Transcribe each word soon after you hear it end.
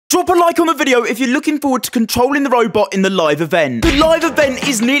Drop a like on the video if you're looking forward to controlling the robot in the live event. The live event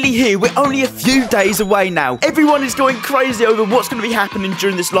is nearly here. We're only a few days away now. Everyone is going crazy over what's going to be happening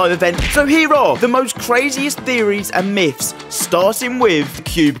during this live event. So here are the most craziest theories and myths, starting with the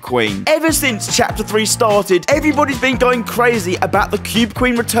Cube Queen. Ever since Chapter 3 started, everybody's been going crazy about the Cube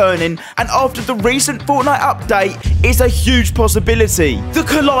Queen returning, and after the recent Fortnite update, it's a huge possibility. The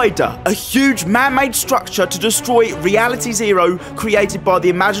Collider, a huge man-made structure to destroy Reality Zero created by the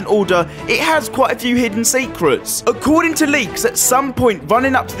Imagined Order, it has quite a few hidden secrets. According to leaks, at some point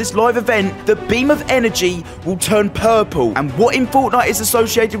running up to this live event, the beam of energy will turn purple. And what in Fortnite is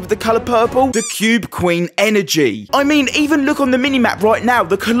associated with the colour purple? The Cube Queen energy. I mean, even look on the minimap right now,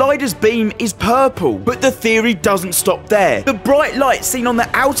 the Collider's beam is purple. But the theory doesn't stop there. The bright light seen on the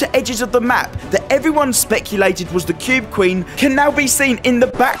outer edges of the map that everyone speculated was the Cube Queen can now be seen in the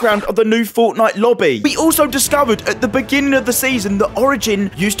background of the new Fortnite lobby. We also discovered at the beginning of the season that Origin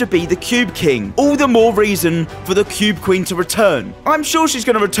used to be the Cube King. All the more reason for the Cube Queen to return. I'm sure she's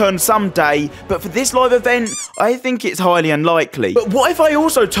going to return someday, but for this live event, I think it's highly unlikely. But what if I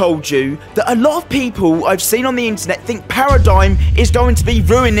also told you that a lot of people I've seen on the internet think Paradigm is going to be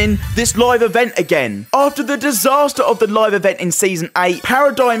ruining this live event again? After the disaster of the live event in Season 8,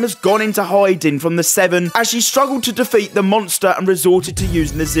 Paradigm has gone into hiding from the 7 as she struggled to defeat the monster and resorted to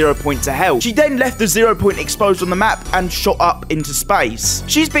using the 0 point to help. She then left the 0 point exposed on the map and shot up into space.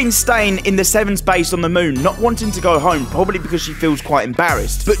 She's been staying in the 7's base on the moon, not wanting to go home, probably because she feels quite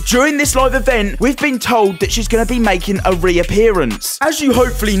embarrassed. But during this live event, we've been told that she's going to be making a reappearance. As you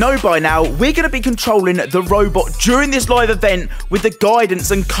hopefully know by now, we're going to be controlling the robot during this live event with the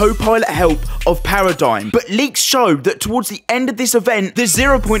guidance and co-pilot help of Paradigm. But leaks show that towards the end of this event, the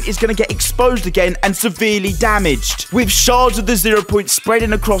 0 point is going to get exposed again and severely damaged, with shards of the 0 point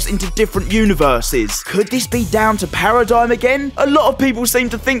spreading across into different universes. Could this be down to Paradigm again? A lot of people seem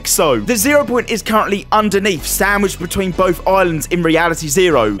to think so. The 0 point is currently underneath, sandwiched between both islands in Reality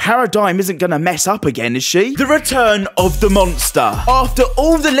Zero. Paradigm isn't gonna mess up again, is she? The return of the monster. After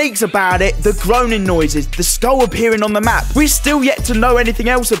all the leaks about it, the groaning noises, the skull appearing on the map, we're still yet to know anything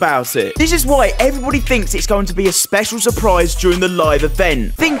else about it. This is why everybody thinks it's going to be a special surprise during the live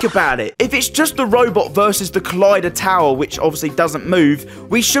event. Think about it. If it's just the robot versus the Collider Tower, which obviously doesn't move,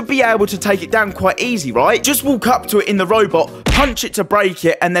 we should be able to take it down quite easy, right? Just walk up to it in the robot, punch it to break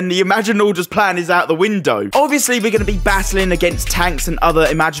it, and then the Imagined Order's plan is out the window. Obviously, we're going to be battling against tanks and other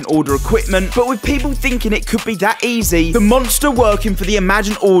Imagined Order equipment, but with people thinking it could be that easy, the monster working for the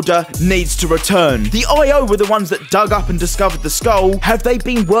Imagined Order needs to return. The IO were the ones that dug up and discovered the skull. Have they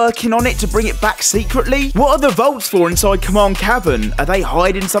been working on it to bring it back secretly? What are the vaults for inside Command Cavern? Are they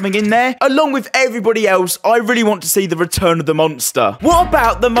hiding something in there? Along with everybody else, I really want to see the return of the monster. What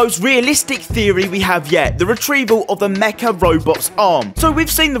about the most realistic theory we have yet? The retrieval of the mecha robot's arm. So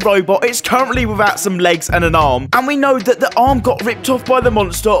we've seen the robot, it's currently without some legs and an arm, and we know that the arm got ripped off by the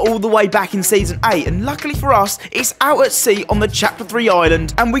monster all the way back in Season 8, and luckily for us, it's out at sea on the Chapter 3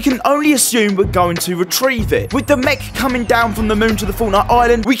 island, and we can only assume we're going to retrieve it. With the mech coming down from the moon to the Fortnite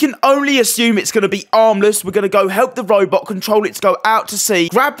island, we can only assume it's going to be armless. We're going to go help the robot control it to go out to sea,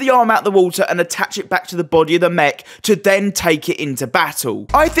 grab the arm out the water, and attach it back to the body of the mech to then take it into battle.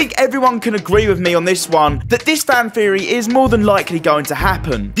 I think everyone can agree with me on this one, that this fan theory is more than likely going to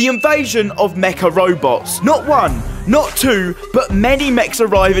happen. The invasion of mecha robots. Not one, not two, but many mechs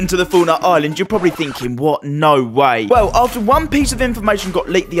arrive into the Fortnite island. You're probably thinking, what? No way. Well, after one piece of information got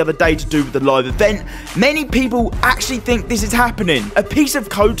leaked the other day to do with the live event, many people actually think this is happening. A piece of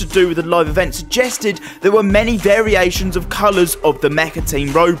code to do with the live event suggested there were many variations of colours of the mecha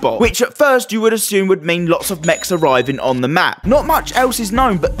team robot, which at first you would assume would mean lots of mechs arriving on the map. Not much else is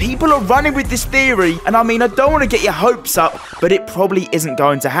known, but people are running with this theory, and I mean, I don't want to get your hopes up, but it probably isn't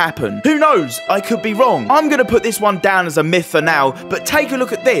going to happen. Who knows? I could be wrong. I'm going to put this one down as a myth for now, but take a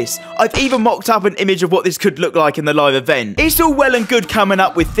look at this. I've even mocked up an image of what this could look like in the live event. It's all well and good coming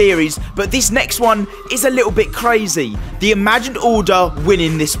up with theories, but this next one is a little bit crazy. The Imagined Order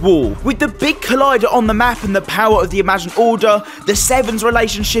winning this war. With the big Collider on the map and the power of the Imagined Order, the 7's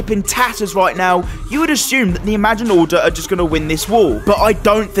relationship in tatters right now, you would assume that the Imagined Order are just going to win this war. But I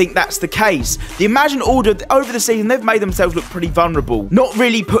don't think that's the case. The Imagined Order, over the season, they've made themselves look pretty vulnerable. Not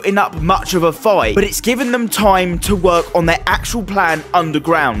really putting up much of a fight, but it's given them time to work on their actual plan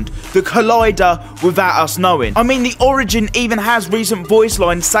underground, the Collider, without us knowing. I mean, the Origin even has recent voice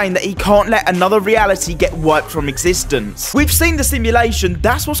lines saying that he can't let another reality get wiped from existence. We've seen the simulation,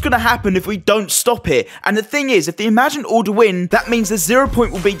 that's what's going to happen if we don't stop it. And the thing is, if the imagined order win, that means the 0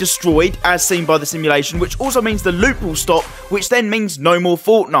 point will be destroyed, as seen by the simulation, which also means the loop will stop, which then means no more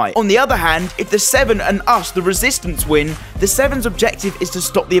Fortnite. On the other hand, if the 7 and us, the Resistance, win, the 7's objective is to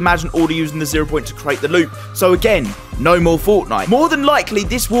stop the imagined order using the 0 point to create the loop. So again, no more Fortnite. More than likely,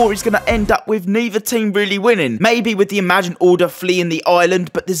 this war is going to end up with neither team really winning. Maybe with the imagined order fleeing the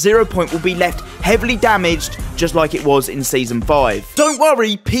island, but the 0 point will be left heavily damaged, just like it was in Season 5. Don't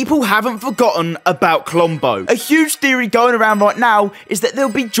worry, people haven't forgotten about Colombo. A huge theory going around right now is that they'll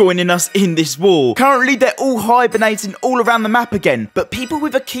be joining us in this war. Currently, they're all hibernating all around the map again, but people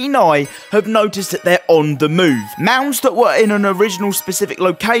with a keen eye have noticed that they're on the move. Mounds that were in an original specific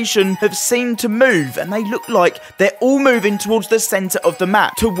location have seemed to move, and they look like they're all moving towards the centre of the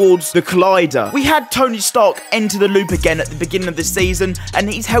map, towards the Collider. We had Tony Stark enter the loop again at the beginning of the season, and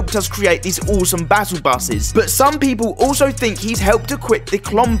he's helped us create these awesome battle buses. But some people also think he's helped equip the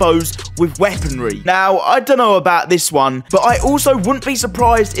Colombos with weaponry. Now, I don't know about this one, but I also wouldn't be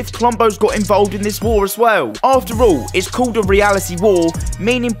surprised if Colombos got involved in this war as well. After all, it's called a reality war,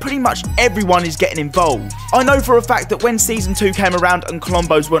 meaning pretty much everyone is getting involved. I know for a fact that when Season 2 came around and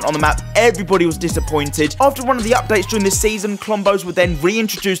Colombos weren't on the map, everybody was disappointed. After one of the updates during this season, Colombos were then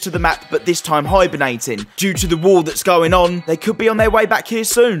reintroduced to the map, but this time hibernating. Due to the war that's going on, they could be on their way back here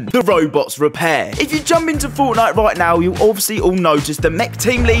soon. The robots repair. If you jump into Fortnite right now, you'll obviously all notice the mech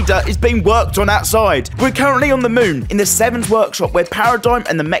team leader is being worked on outside. We're currently on the moon, in the 7's workshop, where Paradigm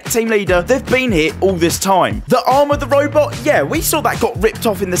and the mech team leader, they've been here all this time. The arm of the robot, yeah, we saw that got ripped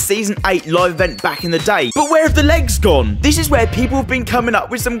off in the Season 8 live event back in the day. But where have the legs gone? This is where people have been coming up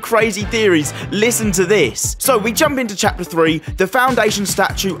with some crazy theories. Listen to this. So we jump into Chapter 3. The Foundation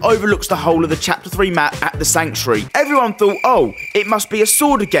statue overlooks the whole of the Chapter 3 map at the Sanctuary. Everyone thought, oh, it must be a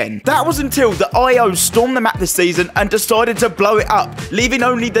sword again. That was until the IO stormed the map this season and decided to blow it up, leaving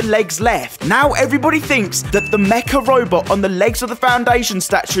only the legs left. Now everybody thinks that the mecha robot on the legs of the Foundation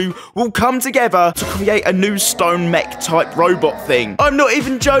statue will come together to create a new stone mech type robot thing. I'm not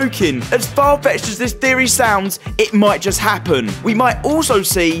even joking. As far-fetched as this theory sounds, it might just happen. We might also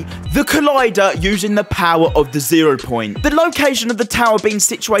see the Collider using the power of the 0 point. The location of the tower being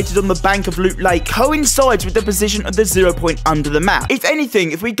situated on the bank of Loot Lake coincides with the position of the 0 point under the map. If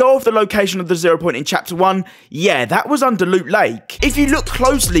anything, if we go off the location of the 0 point in Chapter 1, yeah, that was under Loot Lake. If you look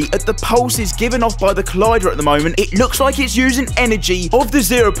closely at the pulses given off by the Collider at the moment, it looks like it's using energy of the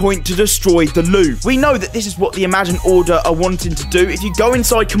 0 point to destroy the loop. We know that this is what the Imagined Order are wanting to do. If you go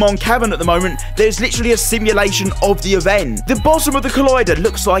inside Command Cavern at the moment, there's literally a simulation of the event. The bottom of the Collider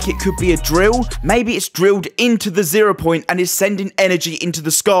looks like it could be a drill. Maybe it's drilled into the 0 point and is sending energy into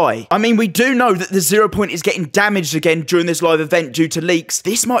the sky. I mean, we do know that the 0 point is getting damaged again during this live event due to leaks.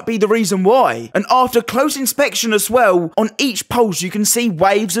 This might be the reason why. And after close inspection as well, on each pulse you can see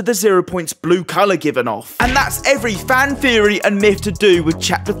waves of the 0 point's blue colour given off. And that's every fan theory and myth to do with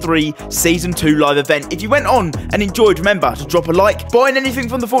Chapter 3 Season 2 live event. If you went on and enjoyed, remember to drop a like. Buying anything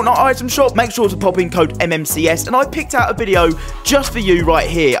from the Fortnite item shop, make sure to pop in code MMCS, and I picked out a video just for you right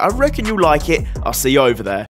here. I reckon you'll like it. I'll see you over there.